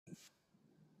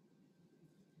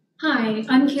Hi,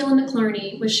 I'm Kayla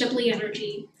McLarney with Shipley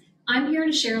Energy. I'm here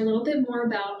to share a little bit more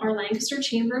about our Lancaster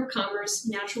Chamber of Commerce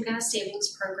Natural Gas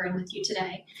Savings Program with you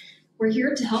today. We're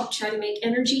here to help try to make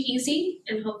energy easy,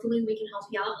 and hopefully we can help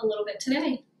you out a little bit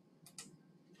today.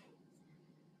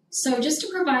 So just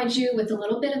to provide you with a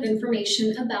little bit of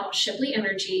information about Shipley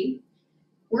Energy,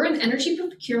 we're an energy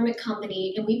procurement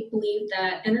company, and we believe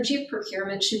that energy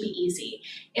procurement should be easy.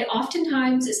 It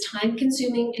oftentimes is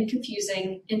time-consuming and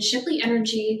confusing, and Shipley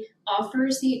Energy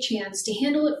offers the chance to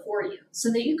handle it for you so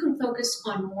that you can focus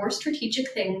on more strategic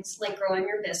things like growing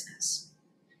your business.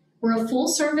 We're a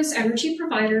full-service energy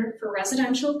provider for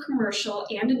residential, commercial,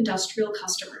 and industrial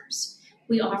customers.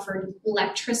 We offer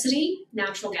electricity,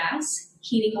 natural gas,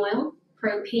 heating oil,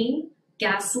 propane,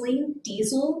 gasoline,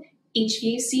 diesel,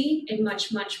 HVAC, and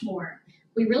much, much more.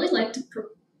 We really like to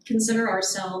consider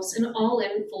ourselves an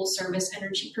all-in full-service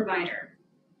energy provider.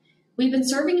 We've been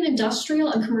serving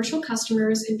industrial and commercial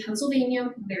customers in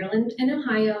Pennsylvania, Maryland, and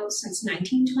Ohio since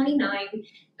 1929,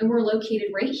 and we're located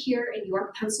right here in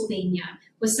York, Pennsylvania,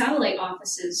 with satellite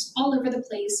offices all over the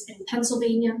place in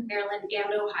Pennsylvania, Maryland,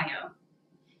 and Ohio.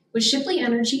 With Shipley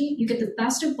Energy, you get the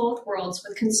best of both worlds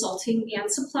with consulting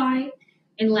and supply,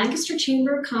 and Lancaster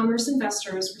Chamber of Commerce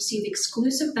investors receive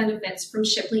exclusive benefits from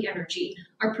Shipley Energy,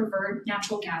 our preferred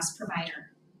natural gas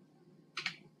provider.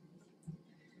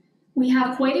 We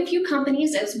have quite a few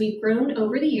companies as we've grown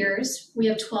over the years. We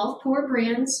have 12 core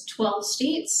brands, 12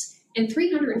 states, and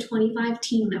 325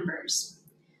 team members.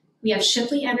 We have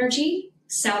Shipley Energy,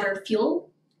 Souter Fuel,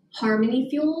 Harmony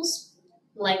Fuels,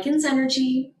 Likens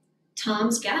Energy,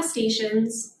 Tom's Gas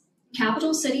Stations,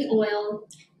 Capital City Oil,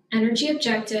 Energy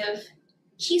Objective,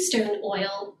 Keystone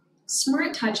Oil,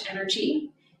 Smart Touch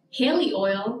Energy, Haley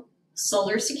Oil,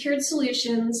 Solar Secured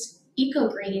Solutions,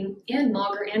 EcoGreen, and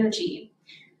Mauger Energy.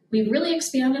 We've really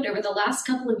expanded over the last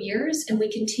couple of years, and we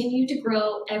continue to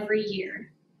grow every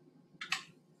year.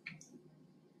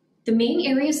 The main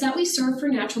areas that we serve for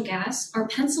natural gas are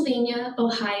Pennsylvania,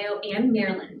 Ohio, and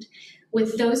Maryland,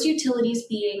 with those utilities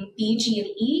being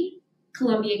BG&E,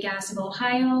 Columbia Gas of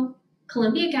Ohio,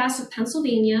 Columbia Gas of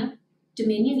Pennsylvania,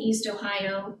 Dominion East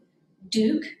Ohio,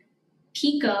 Duke,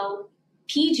 PECO,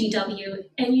 PGW,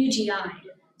 and UGI.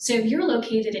 So if you're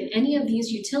located in any of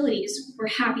these utilities, we're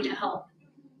happy to help.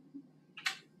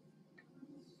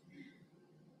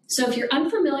 So if you're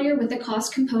unfamiliar with the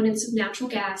cost components of natural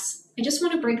gas, I just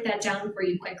want to break that down for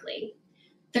you quickly.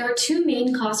 There are two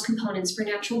main cost components for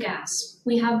natural gas.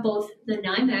 We have both the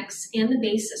NYMEX and the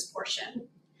basis portion.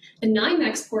 The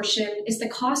NYMEX portion is the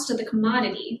cost of the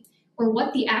commodity, or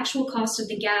what the actual cost of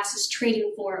the gas is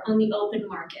trading for on the open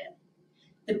market.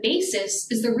 The basis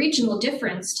is the regional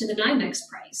difference to the NYMEX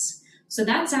price. So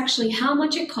that's actually how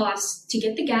much it costs to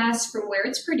get the gas from where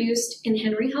it's produced in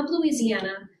Henry Hub,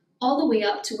 Louisiana, all the way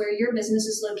up to where your business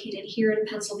is located here in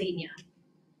Pennsylvania.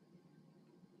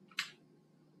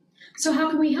 So how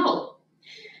can we help?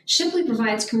 Shipley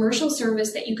provides commercial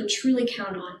service that you can truly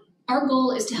count on. Our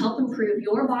goal is to help improve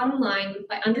your bottom line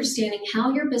by understanding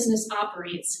how your business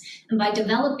operates and by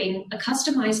developing a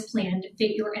customized plan to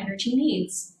fit your energy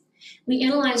needs. We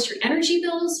analyze your energy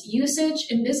bills, usage,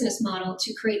 and business model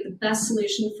to create the best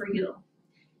solution for you.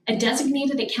 A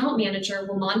designated account manager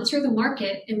will monitor the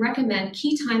market and recommend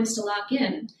key times to lock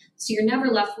in, so you're never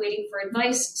left waiting for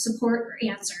advice, support, or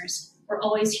answers. We're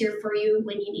always here for you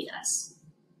when you need us.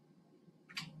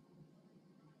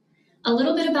 A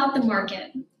little bit about the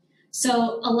market.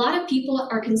 So a lot of people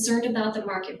are concerned about the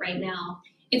market right now.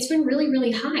 It's been really,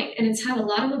 really high, and it's had a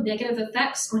lot of negative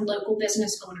effects on local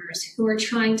business owners who are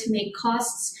trying to make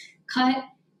costs cut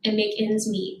and make ends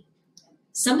meet.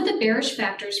 Some of the bearish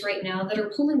factors right now that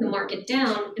are pulling the market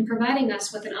down and providing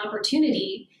us with an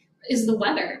opportunity is the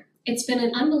weather. It's been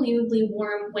an unbelievably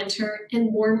warm winter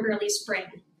and warm early spring.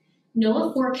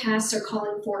 NOAA forecasts are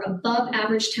calling for above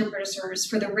average temperatures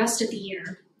for the rest of the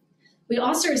year. We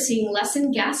also are seeing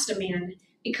lessened gas demand.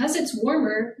 Because it's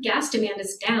warmer, gas demand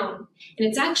is down, and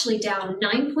it's actually down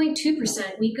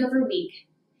 9.2% week over week.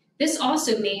 This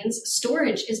also means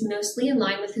storage is mostly in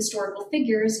line with historical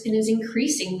figures and is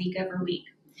increasing week over week.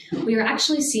 We are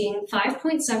actually seeing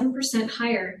 5.7%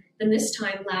 higher than this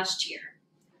time last year.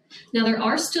 Now, there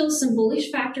are still some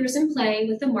bullish factors in play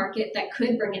with the market that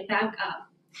could bring it back up.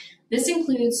 This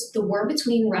includes the war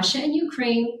between Russia and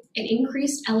Ukraine and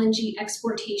increased LNG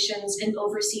exportations and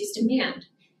overseas demand.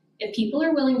 If people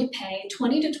are willing to pay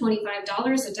 $20 to $25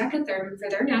 a decatherm for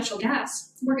their natural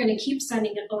gas, we're going to keep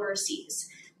sending it overseas.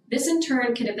 This in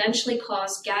turn can eventually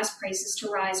cause gas prices to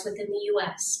rise within the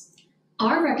US.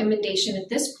 Our recommendation at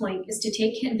this point is to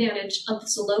take advantage of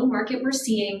this low market we're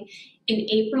seeing in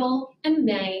April and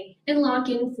May and lock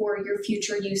in for your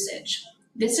future usage.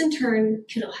 This in turn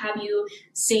could have you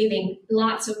saving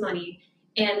lots of money,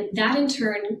 and that in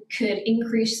turn could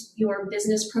increase your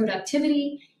business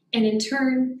productivity and in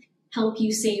turn help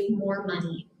you save more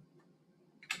money.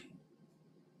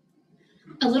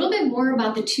 A little bit more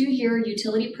about the 2-year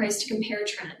utility price to compare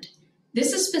trend.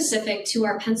 This is specific to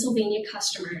our Pennsylvania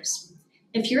customers.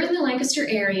 If you're in the Lancaster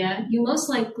area, you most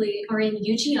likely are in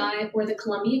UGI or the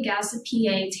Columbia Gas of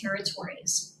PA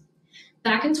territories.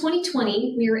 Back in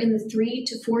 2020, we were in the $3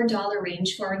 to $4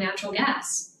 range for our natural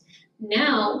gas.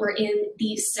 Now we're in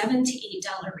the $7 to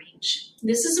 $8 range.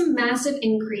 This is a massive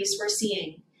increase we're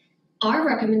seeing. Our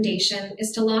recommendation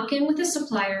is to lock in with a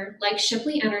supplier like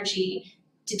Shipley Energy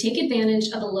to take advantage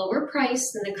of a lower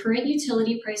price than the current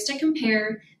utility price to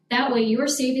compare. That way you are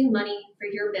saving money for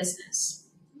your business.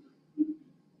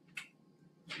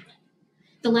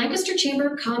 The Lancaster Chamber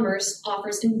of Commerce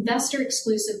offers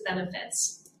investor-exclusive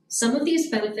benefits. Some of these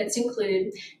benefits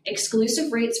include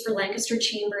exclusive rates for Lancaster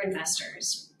Chamber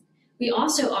investors. We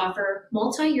also offer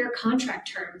multi-year contract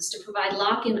terms to provide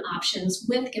lock-in options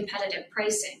with competitive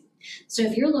pricing. So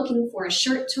if you're looking for a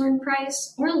short-term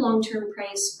price or a long-term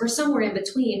price or somewhere in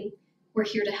between, we're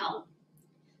here to help.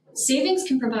 Savings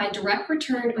can provide direct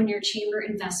return on your chamber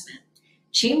investment.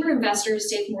 Chamber investors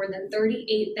saved more than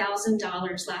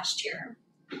 $38,000 last year.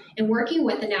 And working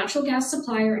with a natural gas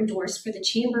supplier endorsed for the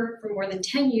chamber for more than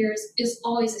 10 years is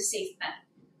always a safe bet.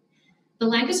 The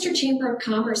Lancaster Chamber of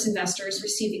Commerce investors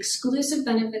receive exclusive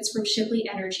benefits from Shipley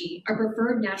Energy, our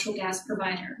preferred natural gas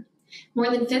provider. More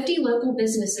than 50 local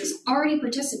businesses already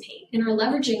participate and are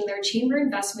leveraging their chamber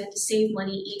investment to save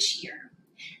money each year.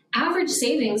 Average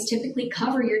savings typically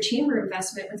cover your chamber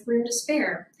investment with room to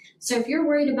spare. So if you're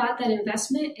worried about that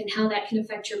investment and how that can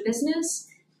affect your business,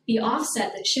 the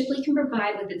offset that Shipley can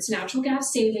provide with its natural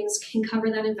gas savings can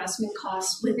cover that investment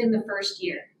cost within the first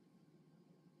year.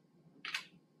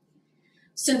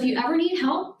 So if you ever need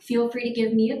help, feel free to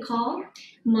give me a call.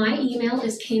 My email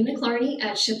is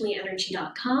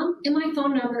kmclarney@shipleyenergy.com and my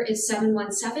phone number is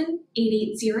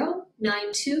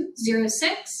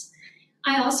 717-880-9206.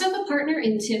 I also have a partner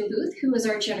in Tim Booth, who is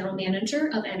our General Manager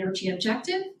of Energy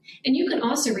Objective, and you can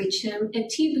also reach him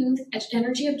at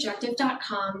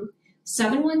tbooth@energyobjective.com,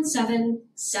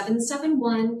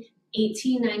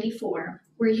 717-771-1894.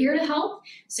 We're here to help,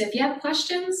 so if you have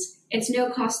questions, it's no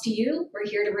cost to you. We're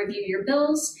here to review your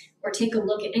bills or take a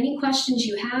look at any questions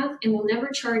you have, and we'll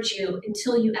never charge you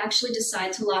until you actually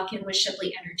decide to lock in with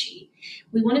Shipley Energy.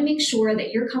 We want to make sure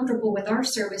that you're comfortable with our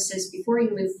services before you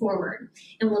move forward,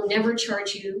 and we'll never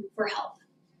charge you for help.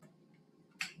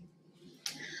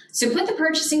 So put the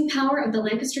purchasing power of the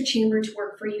Lancaster Chamber to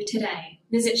work for you today.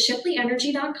 Visit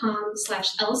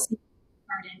shipleyenergy.com/LC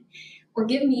or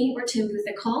give me or Tim Booth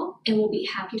a call, and we'll be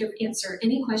happy to answer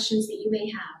any questions that you may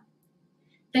have.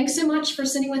 Thanks so much for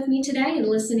sitting with me today and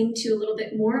listening to a little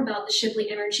bit more about the Shipley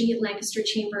Energy Lancaster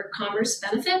Chamber of Commerce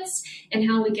benefits and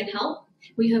how we can help.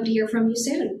 We hope to hear from you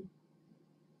soon.